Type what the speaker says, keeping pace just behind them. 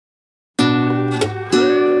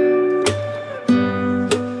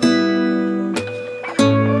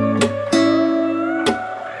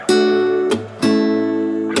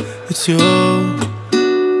It's you,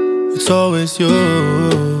 it's always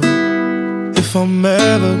you. If I'm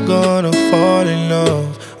ever gonna fall in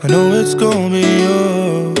love, I know it's gonna be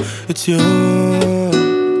you. It's you,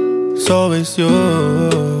 it's always you.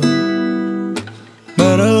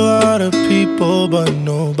 Met a lot of people, but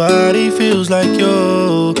nobody feels like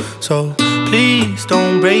you. So please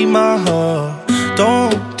don't break my heart,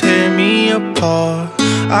 don't tear me apart.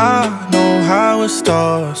 I know how it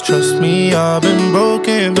starts, trust me, I've been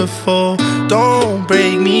broken before. Don't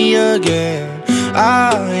break me again,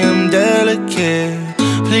 I am delicate.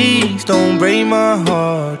 Please don't break my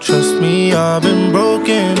heart, trust me, I've been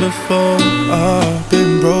broken before. I've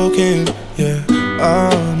been broken, yeah, I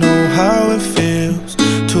know how it feels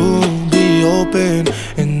to be open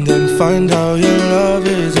and then find out your love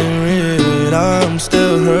isn't real. I'm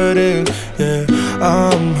still hurting, yeah,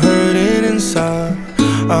 I'm hurting inside.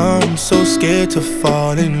 I'm so scared to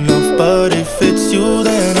fall in love, but if it's you,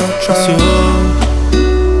 then I'll try. It's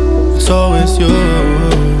you, it's always you.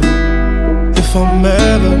 If I'm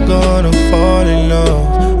ever gonna fall in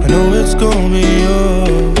love, I know it's gonna be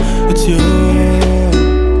you. It's you,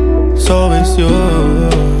 it's always you.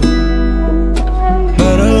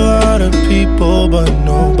 Met a lot of people, but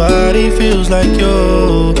nobody feels like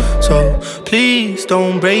you. So please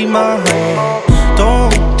don't break my heart,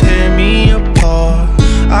 don't tear me apart.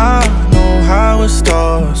 I know how it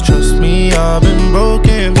starts, trust me, I've been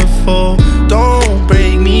broken before. Don't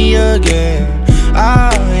break me again,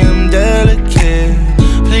 I am delicate.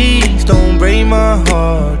 Please don't break my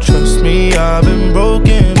heart, trust me, I've been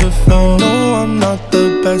broken before. No, I'm not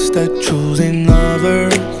the best at choosing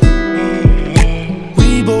lovers.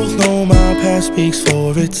 We both know my past speaks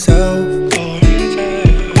for itself.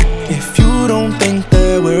 If you don't think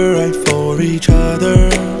that we're right for each other,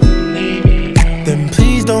 then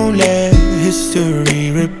please don't let history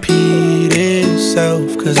repeat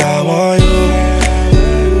itself. Cause I want you,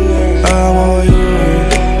 I want you,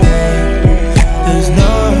 yeah. There's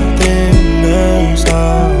nothing else I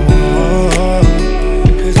want.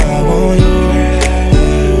 Cause I want you, yeah.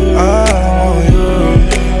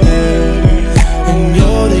 And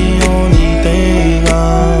you're the only thing I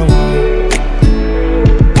want.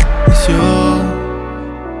 It's you,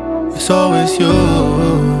 it's always you.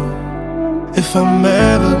 If I'm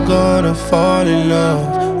ever gonna fall in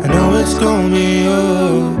love, I know it's gonna be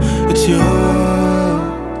you. It's you,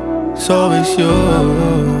 it's always you.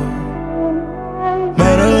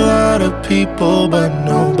 Met a lot of people, but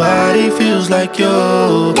nobody feels like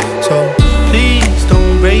you. So please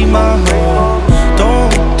don't break my heart,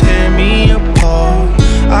 don't tear me apart.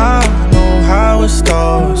 I know how it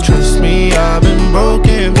starts, trust me, I've been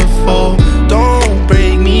broken before. Don't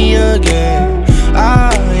break me again,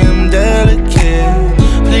 I am delicate.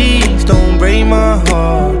 Please don't break my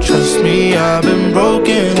heart, trust me, I've been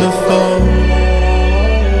broken before.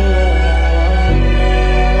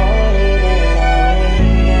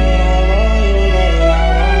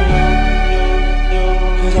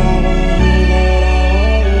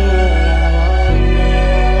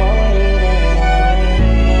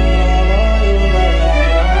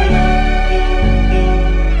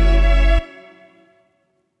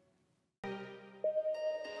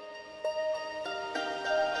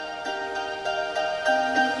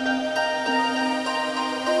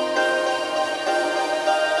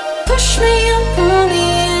 Push me and pull me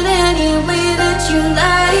in any way that you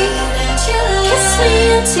like. Kiss me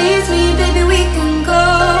and tease me, baby, we can go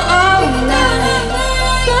all night.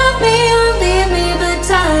 Love me or leave me, but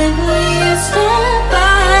darling, please don't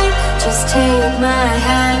bite. Just take my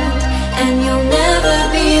hand and you'll never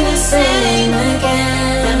be the same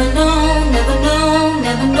again. Never know, never know,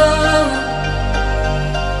 never know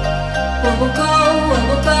where we'll go, where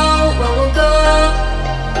we'll go, where we'll go.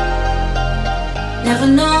 Never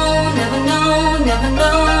know, never know, never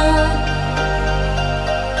know.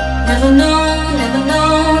 Never know, never know,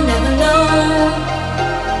 never know.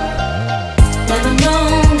 Never know,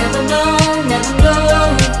 never know, never know.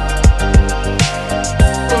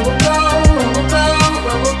 Where we'll go, where we'll go,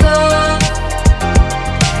 where we'll go.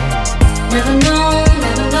 Never know.